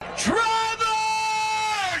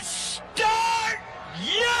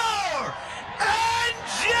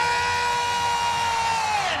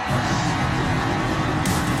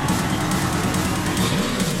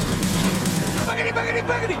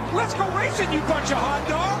attention, you bunch of hot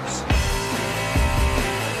dogs!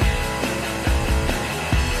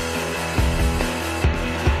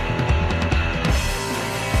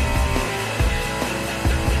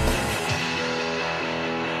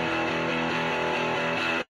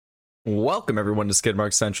 Welcome everyone to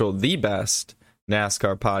Skidmark Central, the best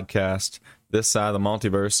NASCAR podcast this side of the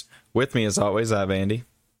multiverse. With me as always, I have Andy.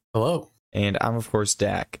 Hello. And I'm of course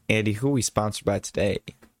Dak. Andy, who are we sponsored by today?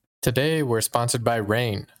 Today we're sponsored by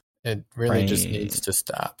Rain. It really just needs to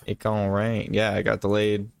stop. It gonna rain. Yeah, it got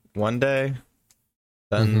delayed one day,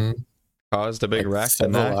 then caused a big wreck the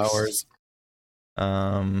several next. hours.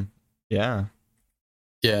 Yeah.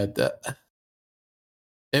 Yeah,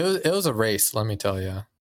 it was a race, let me tell you.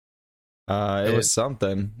 It was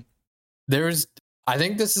something. I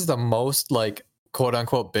think this is the most like quote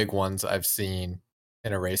unquote big ones I've seen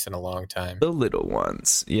in a race in a long time. The little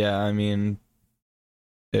ones. Yeah, I mean,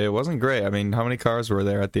 it wasn't great. I mean, how many cars were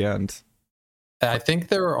there at the end? I think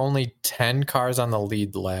there were only 10 cars on the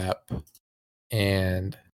lead lap.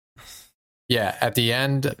 And yeah, at the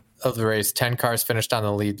end of the race, 10 cars finished on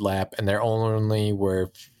the lead lap, and there only were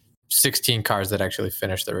 16 cars that actually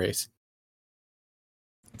finished the race.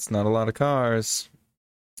 It's not a lot of cars.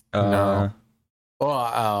 No.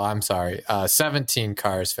 Oh, I'm sorry. 17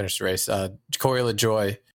 cars finished the race. Corey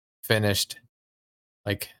LaJoie finished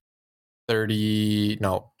like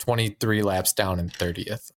 23 laps down in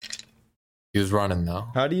 30th. He was running though.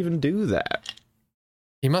 How do you even do that?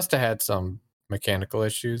 He must have had some mechanical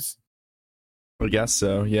issues. I guess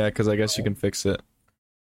so. Yeah, because I guess you can fix it.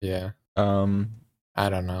 Yeah. I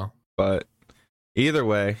don't know. But either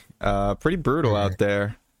way, pretty brutal out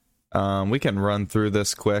there. We can run through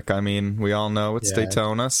this quick. I mean, we all know it's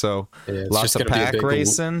Daytona, so lots of pack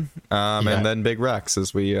racing, and then big wrecks,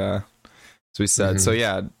 as we said. So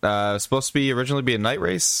yeah, supposed to originally be a night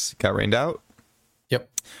race, got rained out. Yep.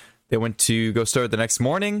 They went to go start the next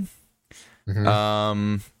morning.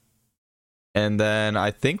 And then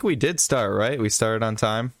I think we did start, right? We started on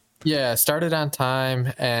time. Yeah, started on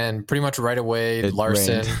time, and pretty much right away,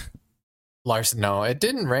 Larson, no, it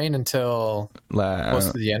didn't rain until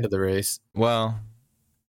close to the end of the race. Well,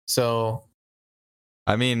 so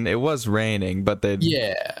I mean, it was raining, but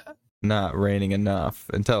not raining enough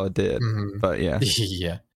until it did. But yeah.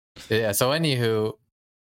 Yeah. So anywho,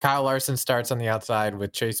 Kyle Larson starts on the outside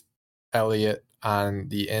with Chase Elliott on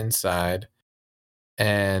the inside,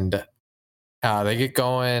 and they get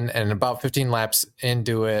going, and about 15 laps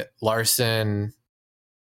into it, Larson,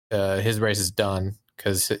 his race is done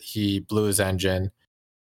because he blew his engine,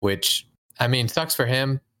 which, I mean, sucks for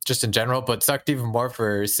him just in general, but sucked even more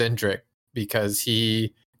for Cindric because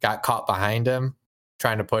he got caught behind him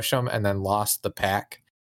trying to push him and then lost the pack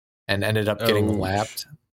and ended up getting lapped.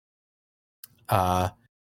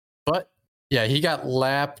 But yeah, he got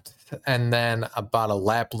lapped, and then about a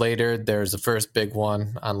lap later, there's the first big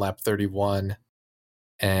one on lap 31.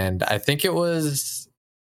 And I think it was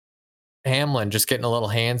Hamlin just getting a little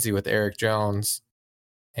handsy with Eric Jones.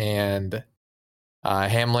 And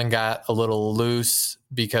Hamlin got a little loose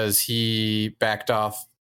because he backed off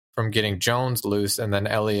from getting Jones loose. And then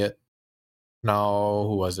Elliott,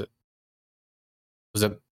 who was it? Was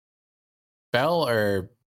it Bell or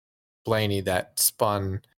Blaney that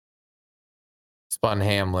spun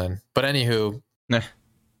Hamlin? But anywho,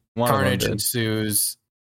 carnage ensues,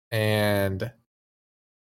 and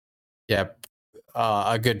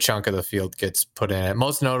a good chunk of the field gets put in it.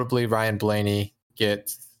 Most notably, Ryan Blaney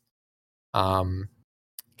gets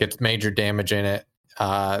major damage in it.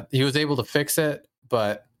 He was able to fix it,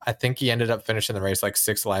 but I think he ended up finishing the race like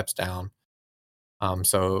 6 laps down.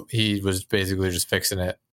 So he was basically just fixing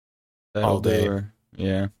it all day.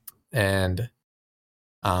 Yeah. And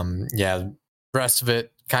rest of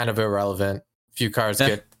it kind of irrelevant. A few cars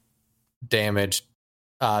get damaged.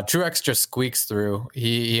 Truex just squeaks through.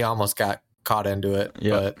 He almost got caught into it,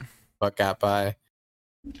 but got by.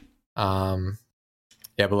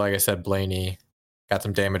 But like I said, Blaney got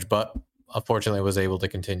some damage, but unfortunately was able to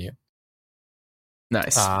continue.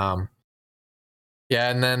 Nice. And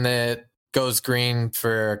then it goes green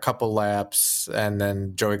for a couple laps, and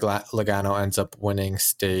then Joey Logano ends up winning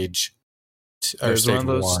stage. There's one of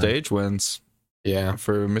those stage wins. Yeah,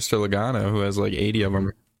 for Mr. Logano, who has like 80 of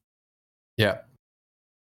them. Yeah.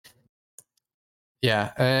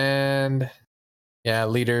 Yeah, and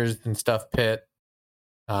leaders and stuff pit.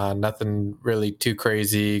 Nothing really too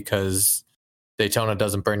crazy because Daytona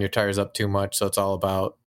doesn't burn your tires up too much, so it's all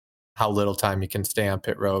about how little time you can stay on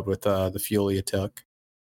pit road with the fuel you took.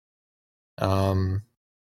 Then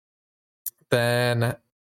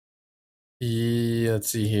let's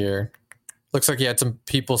see here. looks like he had some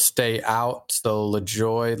people stay out. So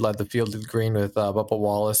LaJoie led the field to the green with Bubba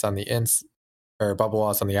Wallace on the Bubba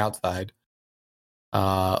Wallace on the outside.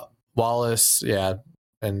 Wallace, yeah,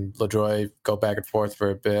 and LaJoie go back and forth for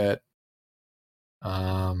a bit.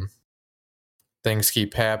 Things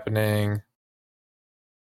keep happening.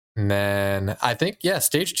 And then I think,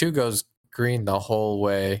 stage 2 goes green the whole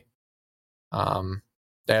way.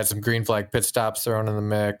 They had some green flag pit stops thrown in the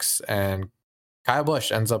mix, and Kyle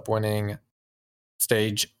Busch ends up winning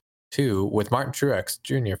stage 2 with Martin Truex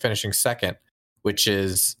Jr. finishing second, which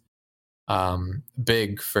is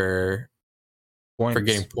big for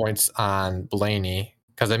getting points on Blaney.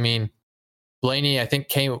 Because, I mean, Blaney, I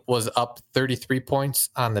think, was up 33 points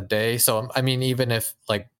on the day. So, I mean, even if,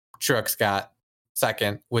 like, Truex got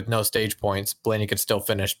second with no stage points, Blaney could still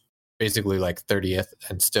finish basically, like, 30th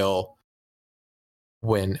and still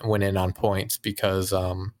win in on points because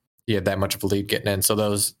he had that much of a lead getting in. So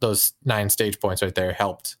those 9 stage points right there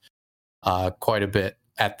helped quite a bit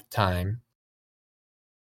at the time.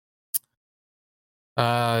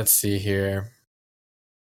 Let's see here.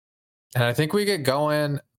 And I think we get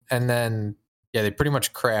going, and then, they pretty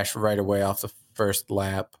much crash right away off the first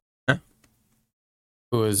lap. Huh?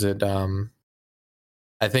 Who is it?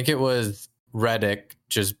 I think it was Reddick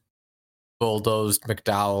just bulldozed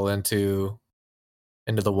McDowell into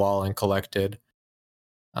the wall and collected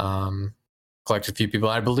a few people.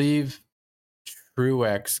 I believe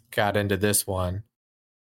Truex got into this one.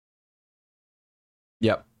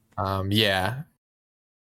 Yep. Yeah.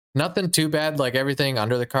 Nothing too bad. Like, everything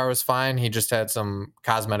under the car was fine. He just had some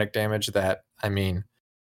cosmetic damage that, I mean,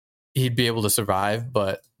 he'd be able to survive,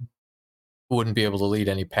 but wouldn't be able to lead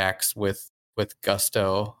any packs with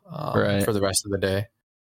gusto for the rest of the day.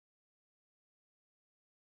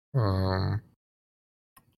 And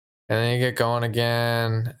then you get going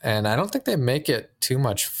again, and I don't think they make it too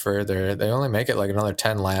much further. They only make it like another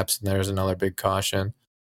 10 laps, and there's another big caution.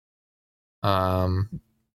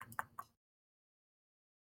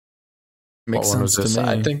 Makes sense to me.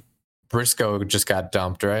 I think Briscoe just got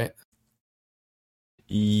dumped, right?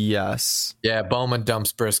 Yes. Yeah, Bowman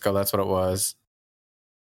dumps Briscoe. That's what it was.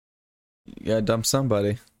 You gotta dump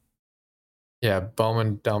somebody. Yeah,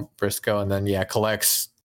 Bowman dumped Briscoe, and then, collects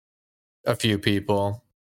a few people.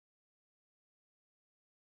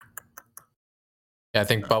 Yeah, I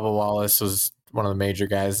think Bubba Wallace was one of the major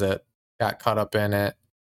guys that got caught up in it.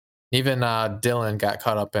 Even Dylan got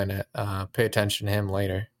caught up in it. Pay attention to him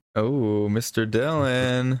later. Oh, Mr.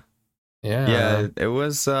 Dylan. Yeah, it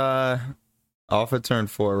was off at turn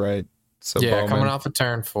 4, right? So Bowman, coming off of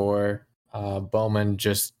turn 4, Bowman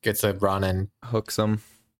just gets a run and hooks him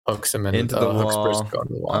into the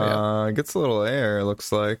wall. Gets a little air, it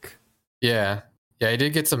looks like. Yeah, he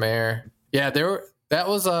did get some air. Yeah, that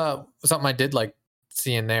was something I did like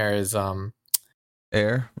seeing there is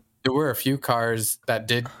air. There were a few cars that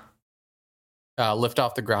did lift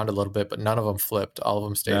off the ground a little bit, but none of them flipped. All of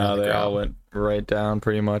them stayed on the ground. They all went right down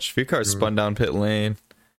pretty much. A few cars spun down pit lane.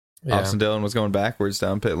 Yeah. Austin Dillon was going backwards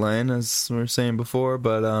down pit lane, as we were saying before,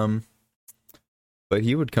 but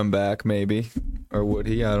he would come back maybe, or would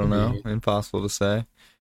he? I don't know. Impossible to say.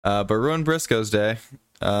 But ruined Briscoe's day.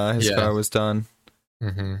 His car was done.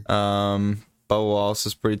 Mm-hmm. Bubba Wallace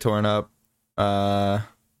is pretty torn up.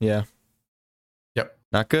 Yeah. Yep.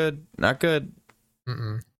 Not good.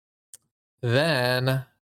 Mm-mm. Then,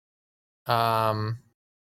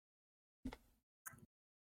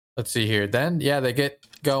 let's see here. Then, they get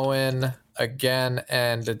going again,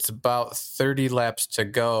 and it's about 30 laps to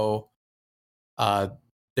go.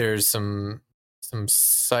 There's some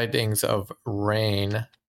sightings of rain,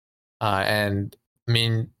 and I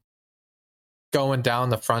mean, going down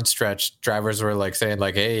the front stretch, drivers were like saying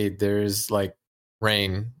like, "Hey, there's like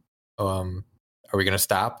rain. Are we gonna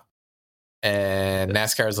stop?" And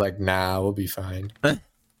NASCAR's like, "Nah, we'll be fine."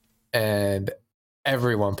 And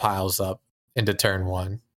everyone piles up into turn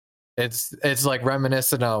 1. It's like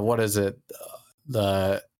reminiscent of, what is it?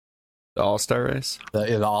 The All-Star race?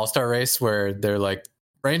 The All-Star race where they're like,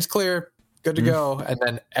 rain's clear, good to go. And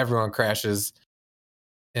then everyone crashes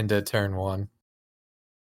into turn 1.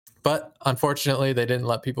 But unfortunately, they didn't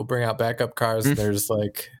let people bring out backup cars. They're just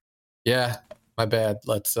like, yeah, my bad.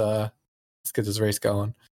 Let's get this race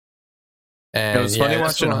going. And it was funny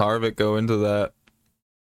watching Harvick go into that.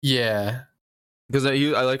 Yeah. Because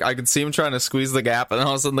I could see him trying to squeeze the gap, and all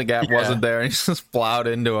of a sudden the gap wasn't there, and he just plowed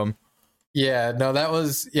into him. Yeah, no, that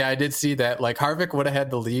was... Yeah, I did see that. Like, Harvick would have had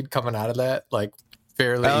the lead coming out of that, like,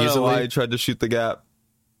 fairly easily. I don't know why he tried to shoot the gap.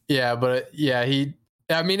 Yeah, but, he...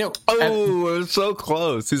 I mean, it was so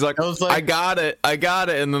close. He's like, I got it.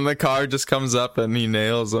 And then the car just comes up and he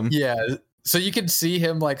nails him. Yeah, So you could see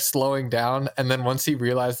him like slowing down, and then once he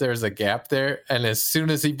realized there was a gap there, and as soon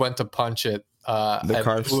as he went to punch it, the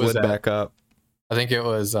car slid back up. I think it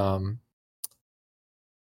was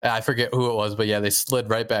I forget who it was, but yeah, they slid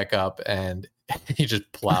right back up, and he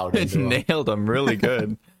just plowed into him. Nailed him really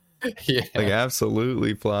good. Yeah, like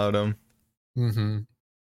absolutely plowed him. Mm-hmm.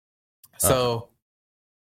 So,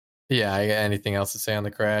 yeah, anything else to say on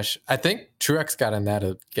the crash? I think Truex got in that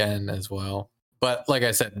again as well. But like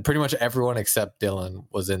I said, pretty much everyone except Dylan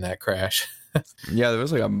was in that crash. Yeah, there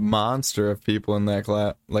was like a monster of people in that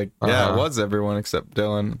class. Like, yeah, it was everyone except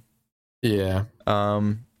Dylan. Yeah.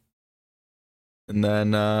 And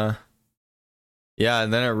then, and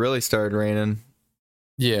then it really started raining.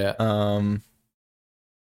 Yeah.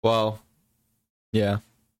 Well, yeah.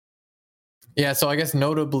 Yeah, so I guess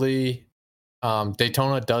notably,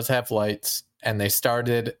 Daytona does have lights, and they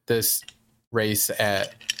started this race at,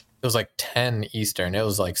 it was like 10 Eastern. It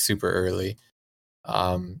was like super early,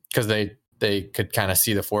 because they could kind of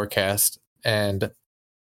see the forecast. And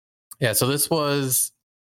yeah, so this was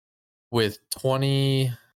with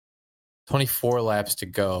 24 laps to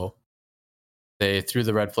go. They threw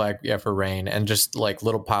the red flag for rain, and just like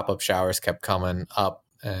little pop-up showers kept coming up.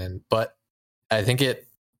 But I think it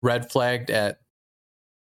red flagged at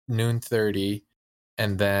 12:30,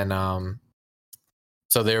 and then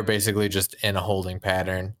so they were basically just in a holding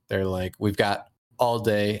pattern. They're like, we've got all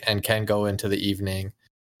day and can go into the evening.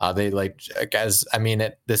 They like, guys, I mean,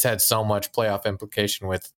 this had so much playoff implication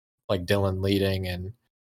with like Dylan leading and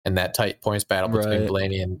that tight points battle between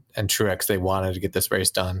Blaney and Truex. They wanted to get this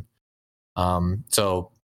race done.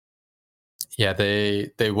 So yeah,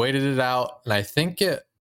 they waited it out, and I think it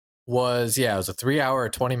was a 3-hour or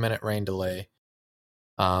 20-minute rain delay.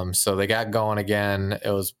 So they got going again.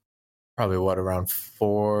 It was probably around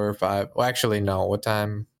 4 or 5. Well, actually, no. What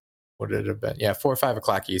time would it have been? Yeah, 4 or 5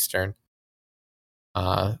 o'clock Eastern.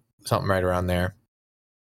 Something right around there.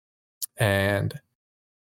 And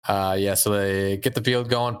so they get the field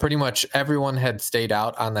going. Pretty much everyone had stayed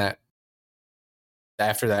out on that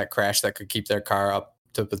after that crash that could keep their car up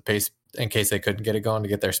to the pace in case they couldn't get it going to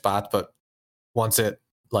get their spots. But once they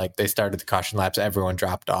started the caution laps, everyone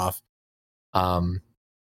dropped off.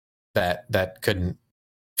 That couldn't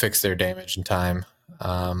fix their damage in time.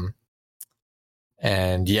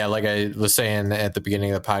 And yeah, like I was saying at the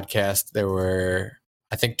beginning of the podcast, there were,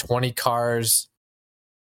 I think 17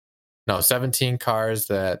 cars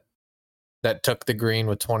that took the green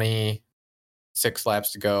with 26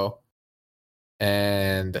 laps to go.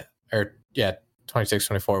 26,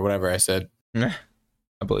 24, whatever I said. I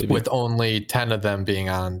believe you. With only 10 of them being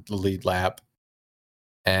on the lead lap.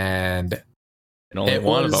 And only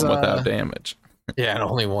one of them without damage. Yeah, and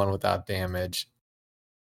only one without damage.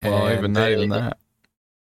 Well, not even that.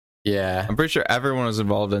 Yeah. I'm pretty sure everyone was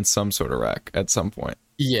involved in some sort of wreck at some point.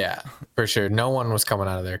 Yeah, for sure. No one was coming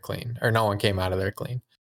out of there clean, or no one came out of there clean.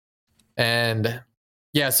 And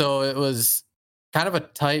yeah, so it was kind of a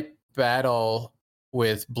tight battle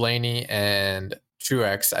with Blaney and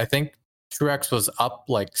Truex. I think Truex was up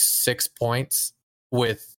like 6 points,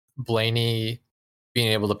 with Blaney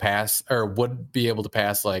being able to pass, or would be able to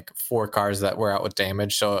pass, like 4 cars that were out with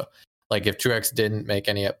damage. So like if Truex didn't make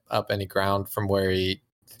any ground from where he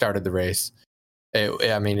started the race,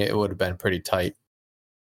 it would have been pretty tight.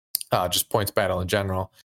 Just points battle in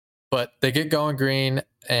general. But they get going green,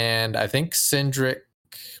 and I think Cindric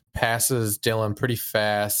passes Dylan pretty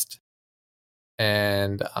fast,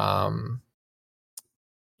 and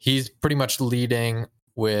he's pretty much leading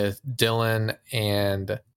with Dylan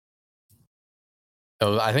and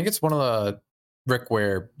I think it's one of the Rick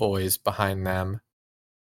Ware boys behind them,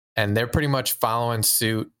 and they're pretty much following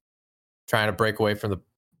suit, trying to break away from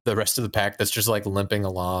the rest of the pack that's just like limping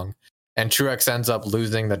along. And Truex ends up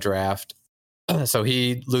losing the draft, so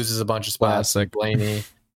he loses a bunch of spots. Classic.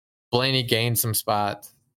 Blaney gained some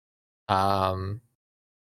spots.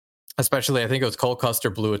 Especially, I think it was Cole Custer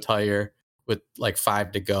blew a tire with like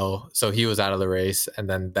 5 to go, so he was out of the race, and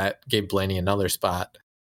then that gave Blaney another spot.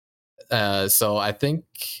 So I think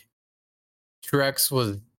Truex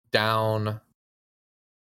was down,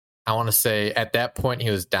 I want to say at that point he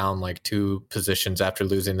was down like 2 positions after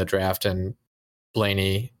losing the draft, and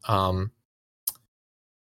Blaney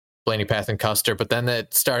passing Custer. But then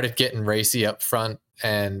it started getting racy up front,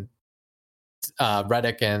 and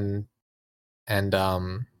Reddick and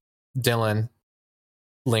Dylan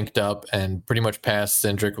linked up and pretty much passed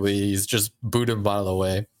Cindric. He's just booted him out of the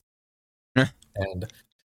way. And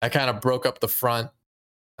I kind of broke up the front,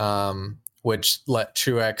 which let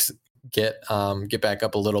Truex get back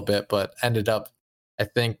up a little bit, but ended up, I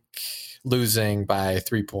think, losing by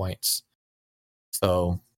 3 points.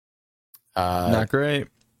 So Not great.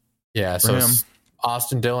 Yeah, so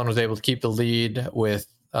Austin Dillon was able to keep the lead with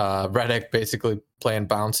Reddick basically playing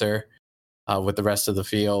bouncer with the rest of the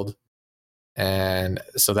field. And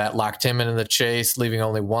so that locked him into the chase, leaving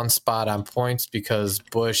only one spot on points because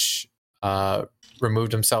Busch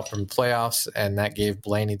removed himself from the playoffs, and that gave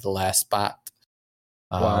Blaney the last spot.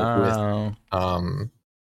 Wow.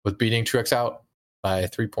 With beating Truex out by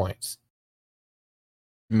 3 points.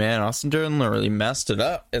 Man, Austin Dillon really messed it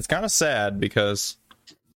up. It's kind of sad because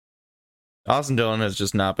Austin Dillon has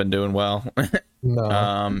just not been doing well.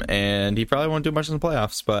 No. And he probably won't do much in the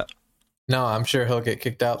playoffs, but no, I'm sure he'll get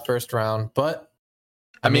kicked out first round. But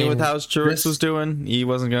I mean with how Truex was doing, he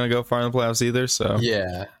wasn't going to go far in the playoffs either. So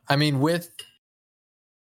yeah, I mean with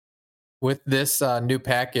this new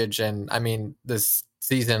package, and I mean this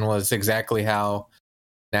season was exactly how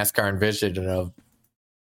NASCAR envisioned it of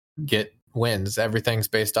get wins. Everything's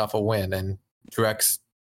based off a win, and Truex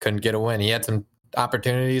couldn't get a win. He had some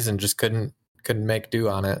opportunities and just couldn't make do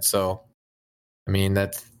on it. So I mean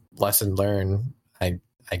that's lesson learned,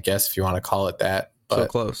 I guess, if you want to call it that. But so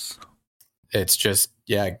close. It's just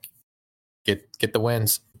get the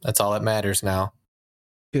wins. That's all that matters now.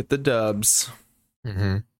 Get the dubs.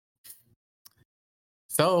 Mm-hmm.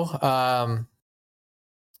 So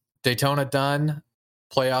Daytona done,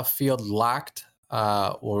 playoff field locked.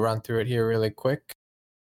 We'll run through it here really quick.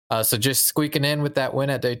 So just squeaking in with that win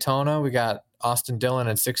at Daytona, we got Austin Dillon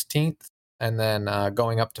in 16th, and then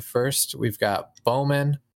going up to first, we've got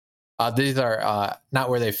Bowman. These are not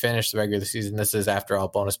where they finished the regular season. This is after all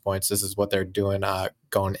bonus points. This is what they're doing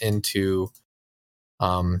going into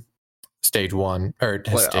stage one,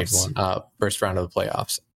 first round of the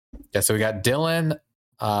playoffs. Yeah, so we got Dillon,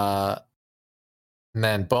 and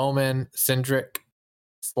then Bowman, Cindric,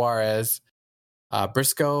 Suarez,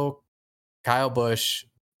 Briscoe, Kyle Busch,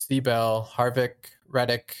 Seabell, Harvick,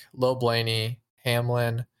 Reddick, Lil Blaney,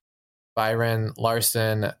 Hamlin, Byron,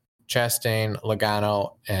 Larson, Chastain,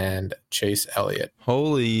 Logano, and Chase Elliott.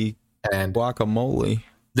 Holy and guacamole.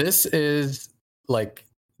 This is like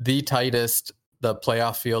the tightest the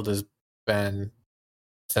playoff field has been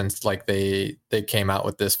since like they came out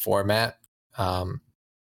with this format. From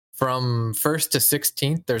 1st to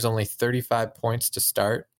 16th, there's only 35 points to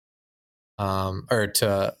start. From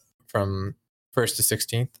 1st to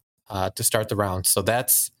 16th to start the round. So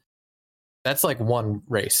that's like one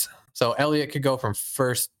race. So Elliott could go from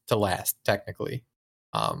first to last, technically.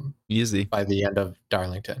 Easy. By the end of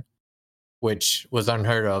Darlington, which was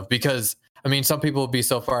unheard of because, I mean, some people would be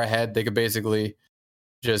so far ahead, they could basically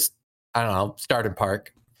just, I don't know, start and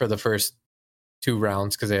park for the first 2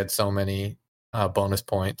 rounds because they had so many bonus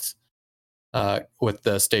points with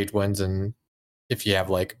the stage wins. And if you have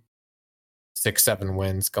like 6-7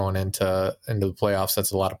 wins going into the playoffs,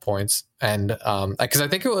 that's a lot of points. And because I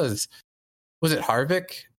think it was it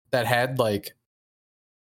Harvick that had like, it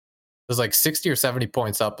was like 60 or 70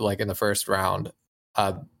 points up like in the first round.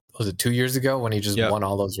 Was it 2 years ago when he just won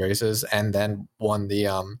all those races and then won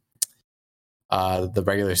the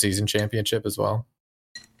regular season championship as well?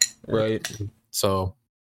 Right. So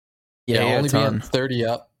only being 30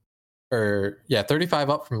 up, or 35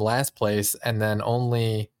 up from last place, and then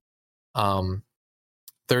only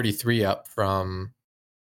 33 up from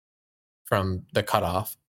the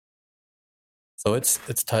cutoff. So it's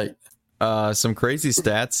tight. Some crazy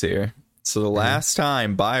stats here. So the last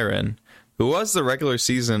time Byron, who was the regular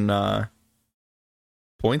season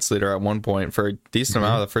points leader at one point for a decent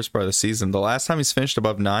amount of the first part of the season, the last time he's finished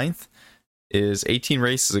above 9th is 18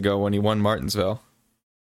 races ago when he won Martinsville,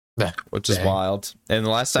 which is wild. And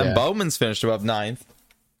the last time Bowman's finished above 9th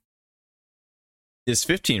is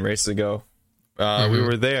 15 races ago. We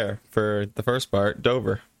were there for the first part,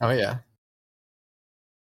 Dover. Oh, yeah.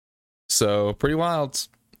 So pretty wild.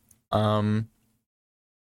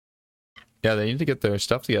 Yeah, they need to get their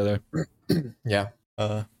stuff together. Yeah.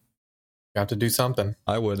 Got to do something.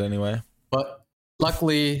 I would anyway. But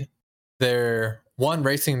luckily, they're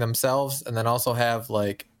racing themselves, and then also have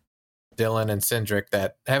like Dillon and Cindric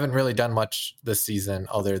that haven't really done much this season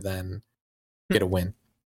other than get a win.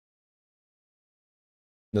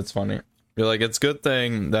 That's funny. You're like, it's a good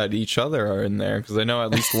thing that each other are in there because I know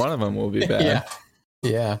at least one of them will be bad.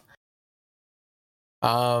 Yeah.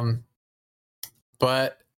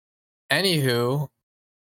 But anywho,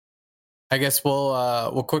 I guess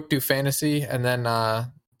we'll quick do fantasy and then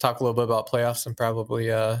talk a little bit about playoffs and probably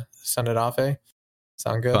send it off.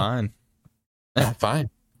 Sound good? Fine. Yeah, fine.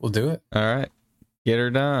 We'll do it. All right. Get her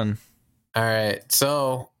done. All right.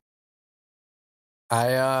 So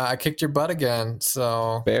I kicked your butt again.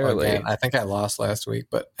 So barely. Again, I think I lost last week,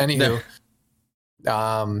 but anywho,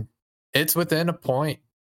 it's within a point.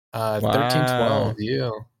 Wow. 13-12,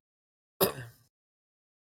 you.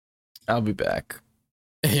 I'll be back.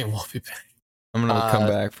 It won't be back. I'm going to come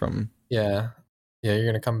back from... Yeah. Yeah, you're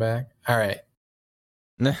going to come back? All right.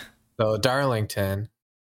 Nah. So Darlington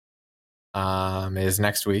is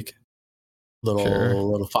next week.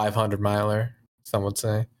 Little 500 miler, some would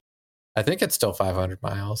say. I think it's still 500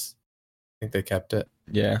 miles. I think they kept it.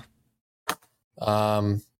 Yeah.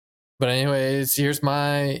 But anyways, here's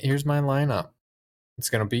my lineup. It's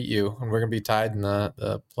gonna beat you, and we're gonna be tied in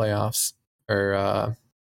the playoffs or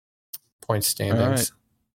point standings. Right.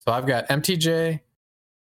 So I've got MTJ,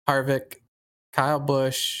 Harvick, Kyle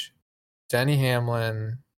Busch, Denny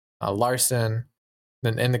Hamlin, Larson.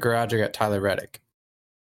 Then in the garage, I got Tyler Reddick.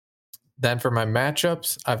 Then for my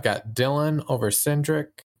matchups, I've got Dillon over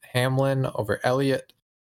Cindric, Hamlin over Elliott,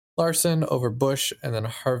 Larson over Busch, and then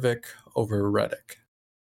Harvick over Reddick.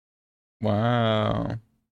 Wow.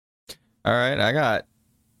 All right, I got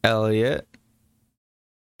Elliott,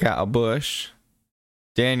 Kyle Busch,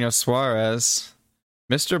 Daniel Suarez,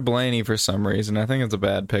 Mr. Blaney for some reason. I think it's a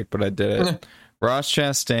bad pick, but I did it. Ross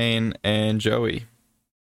Chastain, and Joey.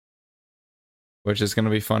 Which is going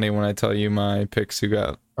to be funny when I tell you my picks who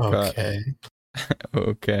got okay.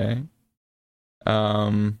 Okay.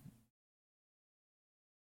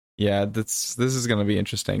 Yeah, this is going to be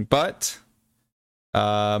interesting. But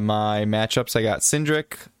my matchups, I got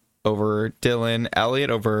Cindric over Dillon, Elliott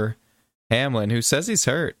over Hamlin, who says he's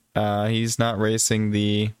hurt. He's not racing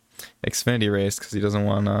the Xfinity race because he doesn't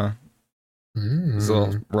want to. He's a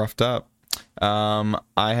little roughed up.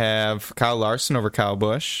 I have Kyle Larson over Kyle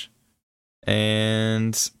Busch,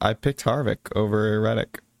 and I picked Harvick over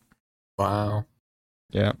Reddick. Wow.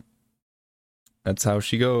 Yeah. That's how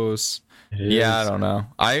she goes. Yeah, I don't know.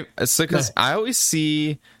 Because I always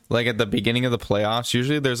see, like, at the beginning of the playoffs,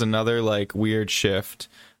 usually there's another, like, weird shift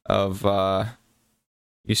of,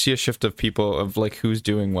 you see a shift of people, of, like, who's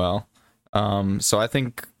doing well. So I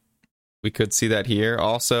think we could see that here.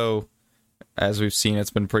 Also, as we've seen, it's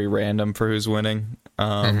been pretty random for who's winning.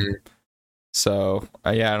 So,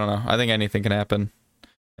 yeah, I don't know. I think anything can happen,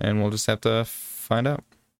 and we'll just have to find out.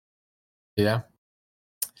 Yeah.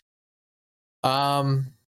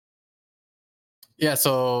 Yeah,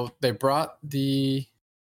 so they brought the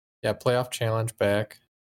playoff challenge back.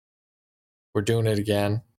 We're doing it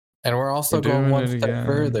again. And we're also going one step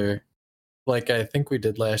further, like I think we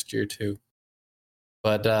did last year too.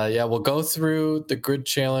 But yeah, we'll go through the grid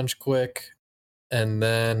challenge quick, and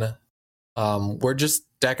then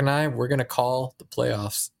Dak and I, we're gonna call the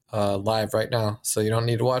playoffs live right now. So you don't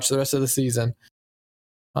need to watch the rest of the season.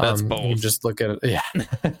 That's bold. You just look at it. Yeah.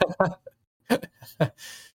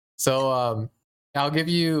 So I'll give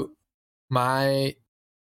you my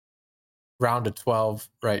round of 12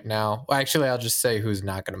 right now. Well, actually, I'll just say who's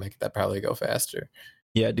not going to make it. That probably go faster.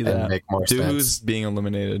 Yeah, do that. Make more sense. Who's being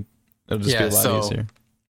eliminated. It'll just be a lot easier.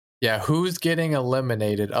 Yeah, who's getting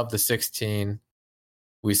eliminated of the 16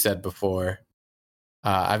 we said before?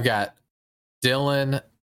 I've got Dillon,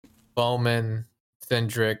 Bowman,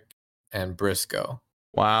 Cindric, and Briscoe.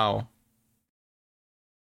 Wow.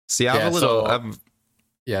 See, I'm a little...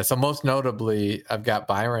 so most notably, I've got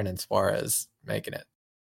Byron and Suarez making it.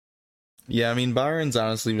 Yeah, I mean, Byron's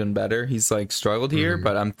honestly been better. He's, like, struggled here,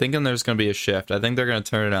 but I'm thinking there's going to be a shift. I think they're going to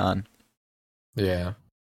turn it on. Yeah.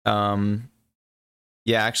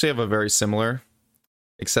 Yeah, I actually have a very similar,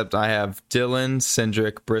 except I have Dillon,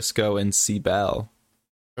 Cindric, Briscoe, and C-Bell.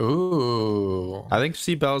 Ooh. I think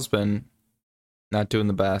C-Bell's been not doing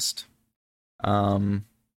the best. All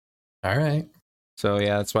right. So,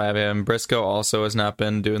 yeah, that's why I have him. Briscoe also has not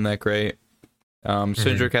been doing that great.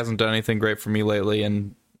 Cindric hasn't done anything great for me lately,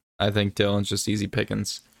 and I think Dillon's just easy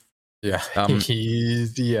pickings. Yeah,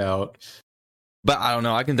 easy out. But I don't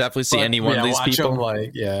know. I can definitely see any one of these people.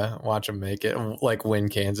 Watch them make it, like win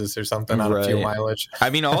Kansas or something on a few mileage.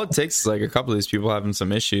 I mean, all it takes is like a couple of these people having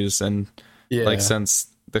some issues, and like since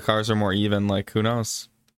the cars are more even, like who knows?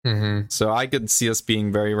 So I could see us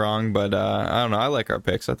being very wrong, but I don't know. I like our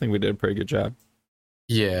picks. I think we did a pretty good job.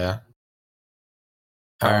 Yeah.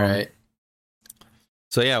 All right.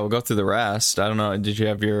 So yeah, we'll go through the rest. I don't know. Did you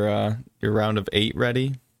have your round of 8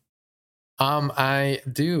 ready? I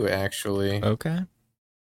do actually. Okay.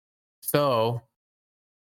 So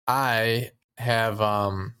I have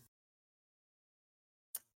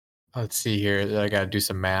let's see here. I gotta do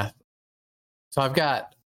some math. So I've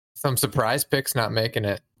got some surprise picks not making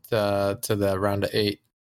it to the round of 8.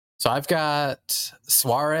 So I've got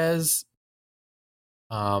Suarez,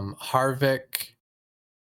 Harvick,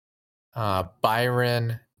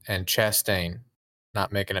 Byron, and Chastain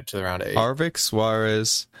not making it to the round of 8. Harvick,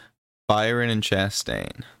 Suarez, Byron, and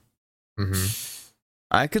Chastain.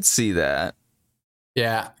 I could see that.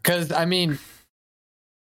 Yeah, because I mean,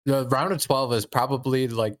 the round of 12 is probably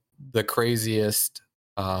like the craziest.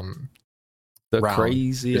 The round,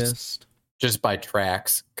 craziest. Just by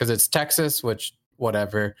tracks, because it's Texas, which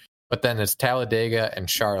whatever, but then it's Talladega and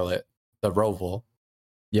Charlotte, the Roval.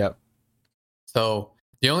 Yep. So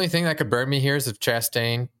the only thing that could burn me here is if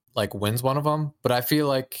Chastain like wins one of them, but I feel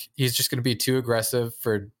like he's just going to be too aggressive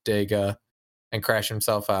for Dega and crash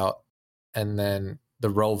himself out, and then the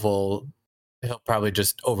Roval, he'll probably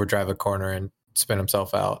just overdrive a corner and spin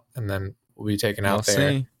himself out, and then we'll be taken out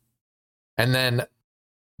there. See. And then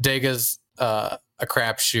Dega's a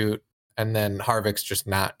crapshoot, and then Harvick's just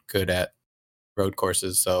not good at road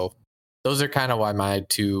courses. So those are kind of why my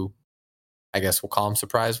two, I guess we'll call them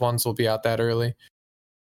surprise ones, will be out that early.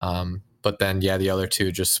 But then, yeah, the other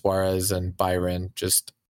two, just Suarez and Byron,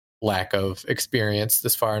 just lack of experience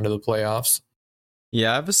this far into the playoffs.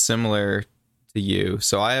 Yeah, I have a similar to you.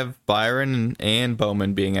 So I have Byron and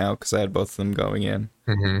Bowman being out because I had both of them going in.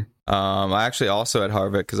 Mm-hmm. I actually also had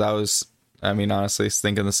Harvick because honestly,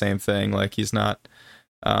 thinking the same thing. Like, he's not,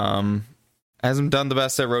 hasn't done the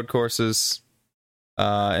best at road courses.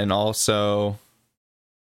 And also,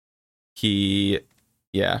 I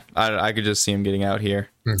could just see him getting out here.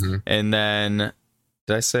 Mm-hmm. And then,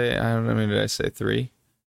 did I say 3?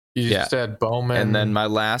 You said Bowman. And then my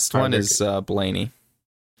last one is Blaney.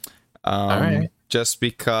 All right. Just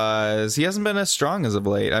because he hasn't been as strong as of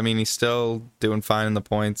late. I mean, he's still doing fine in the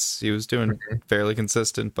points. He was doing fairly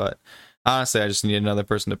consistent, but honestly, I just need another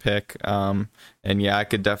person to pick. And yeah, I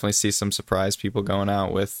could definitely see some surprise people going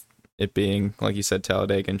out with it being, like you said,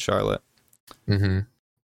 Talladega and Charlotte. Mm-hmm.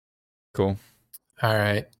 Cool. All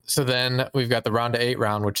right. So then we've got the round of 8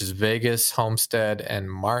 round, which is Vegas, Homestead,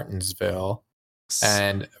 and Martinsville.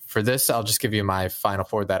 And for this, I'll just give you my final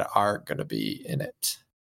 4 that are going to be in it.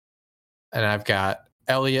 And I've got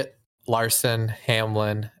Elliott, Larson,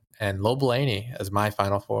 Hamlin, and Low Blaney as my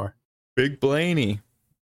final 4. Big Blaney.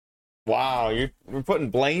 Wow, you're putting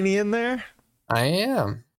Blaney in there? I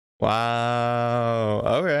am. Wow.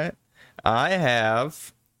 Okay. I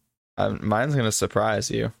have... mine's going to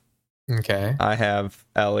surprise you. Okay. I have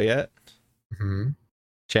Elliott. Mm-hmm.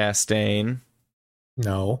 Chastain.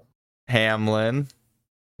 No. Hamlin.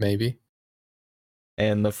 Maybe.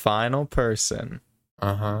 And the final person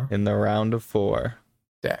in the round of 4.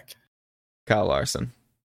 Dak. Kyle Larson.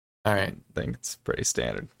 All right. I think it's pretty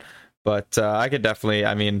standard. But I could definitely,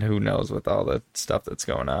 who knows with all the stuff that's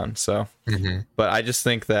going on. So, But I just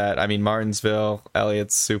think that, Martinsville,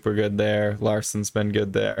 Elliott's super good there. Larson's been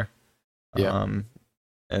good there. Yeah.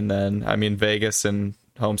 And then, Vegas and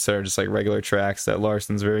Homestead are just like regular tracks that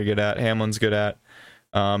Larson's very good at. Hamlin's good at.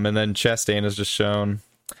 And then Chastain has just shown,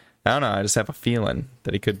 I don't know, I just have a feeling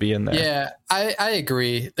that he could be in there. Yeah, I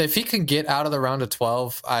agree. If he can get out of the round of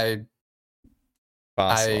 12, I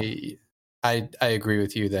agree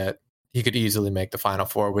with you that he could easily make the final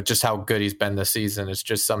 4 with just how good he's been this season. It's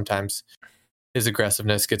just sometimes his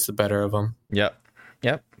aggressiveness gets the better of him. Yep.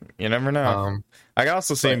 You never know. I can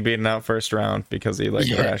also see him beating out first round because he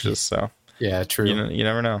crashes. So yeah, true. You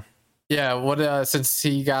never know. Yeah. What? Since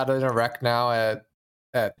he got in a wreck now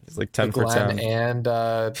at he's like 10 for 10 and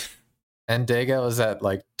Dega, was that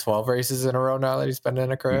like 12 races in a row now that he's been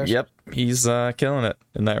in a crash? Yep, he's killing it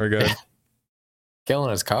in that regard.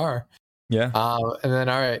 Killing his car. Yeah. And then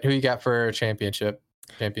all right, who you got for champion?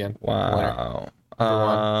 Wow.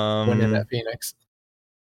 Winning at Phoenix.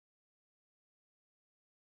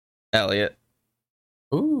 Elliott.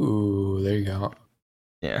 Ooh, there you go.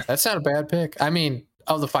 Yeah, that's not a bad pick.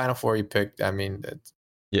 Of the final 4 you picked, it's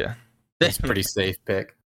a pretty safe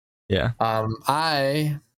pick. Yeah.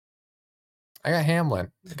 I got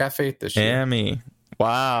Hamlin. I got faith this year. Hammy.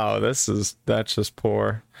 Wow, that's just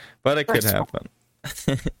poor, but it could happen.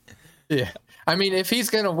 Yeah, if he's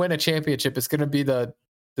gonna win a championship, it's gonna be the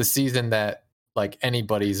season that like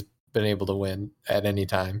anybody's been able to win at any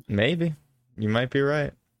time. Maybe you might be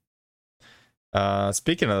right.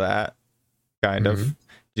 Speaking of that, kind of, did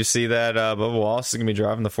you see that Bubba Wallace is gonna be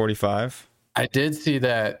driving the 45? I did see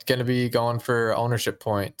that. Going to be going for ownership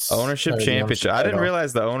points. Ownership championship. I didn't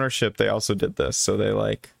realize the ownership, they also did this. So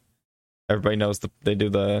they everybody knows they do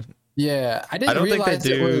the... Yeah, I don't think they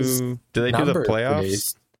do... Do they do the playoffs?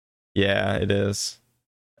 Based. Yeah, it is.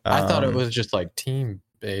 I thought it was just team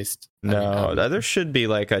based. No, there should be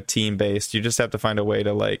a team based. You just have to find a way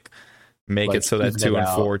to make it so that 2 and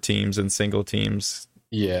 4 teams and single teams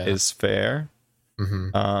is fair.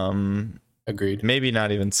 Agreed. Maybe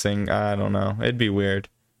not even I don't know. It'd be weird.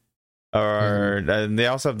 Or they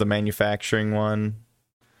also have the manufacturing one,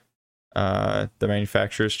 the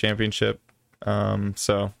manufacturers championship.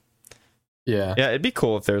 So Yeah. Yeah, it'd be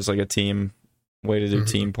cool if there's like a team way to do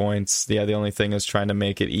team points. Yeah, the only thing is trying to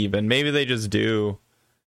make it even. Maybe they just do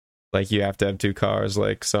like you have to have 2 cars,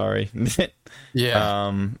 like sorry. Yeah.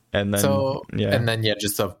 And then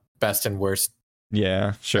just the best and worst.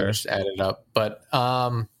 Yeah, sure. Just add it up. But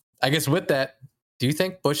I guess with that, do you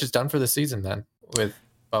think Busch is done for the season then? With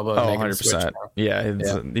Bubba 100%. Yeah,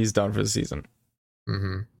 he's done for the season.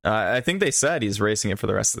 I think they said he's racing it for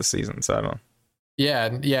the rest of the season, so I don't know.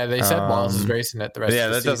 Yeah, they said Wallace is racing it the rest of the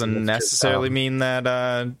season. Yeah, that doesn't necessarily mean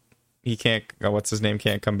that he can't, what's his name,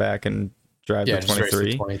 can't come back and drive the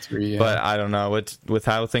 23. But I don't know. With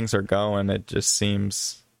how things are going, it just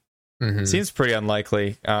seems pretty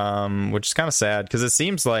unlikely, which is kind of sad because it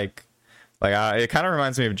seems like it kind of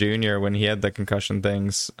reminds me of Junior when he had the concussion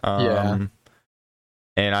things.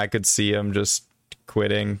 And I could see him just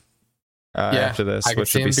quitting after this,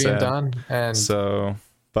 which would be sad. Done, and so,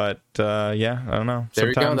 but I don't know. There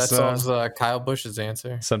you go. That solves Kyle Busch's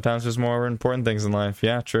answer. Sometimes there's more important things in life.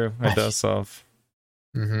 Yeah, true. It does solve.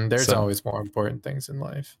 There's always more important things in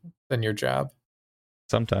life than your job.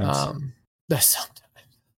 Sometimes.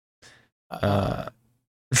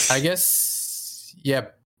 I guess. Yeah.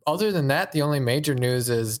 Other than that, the only major news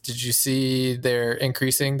is: did you see they're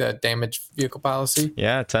increasing the damaged vehicle policy?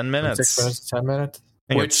 Yeah, 10 minutes. From 6 minutes to 10 minutes.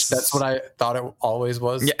 Which that's what I thought it always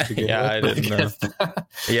was. Yeah, I didn't know.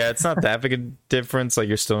 Yeah, it's not that big a difference. Like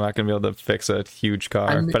you're still not going to be able to fix a huge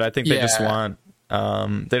car, but I think they just want.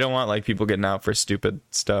 They don't want like people getting out for stupid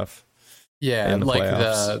stuff. Yeah, like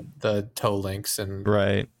the toe links and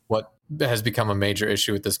right. What has become a major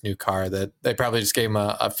issue with this new car that they probably just gave them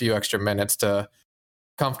a few extra minutes to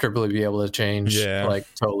comfortably be able to change like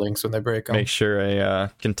toe links when they break them. Make sure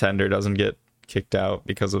a contender doesn't get kicked out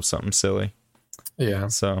because of something silly. Yeah.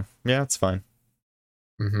 So yeah, it's fine.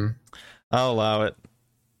 I'll allow it.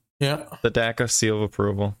 Yeah. The DACA seal of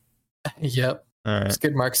approval. Yep. All right.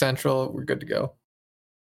 Skid Mark Central. We're good to go.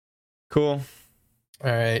 Cool.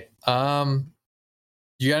 All right.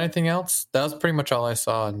 You got anything else? That was pretty much all I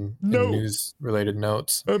saw in news related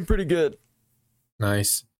notes. I'm pretty good.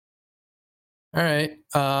 Nice. All right.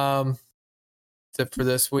 That's it for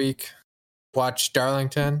this week. Watch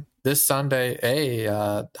Darlington this Sunday. Hey,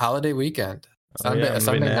 holiday weekend.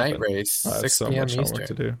 Sunday night race. 6 p.m. Eastern.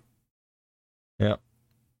 To do. Yeah.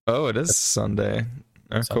 Oh, it is Sunday.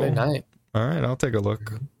 Sunday night. All right, I'll take a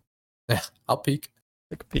look. Yeah, I'll peek.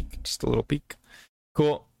 Take a peek. Just a little peek.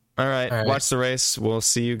 Cool. All right. Watch the race. We'll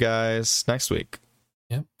see you guys next week.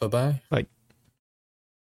 Yep. Bye-bye. Bye.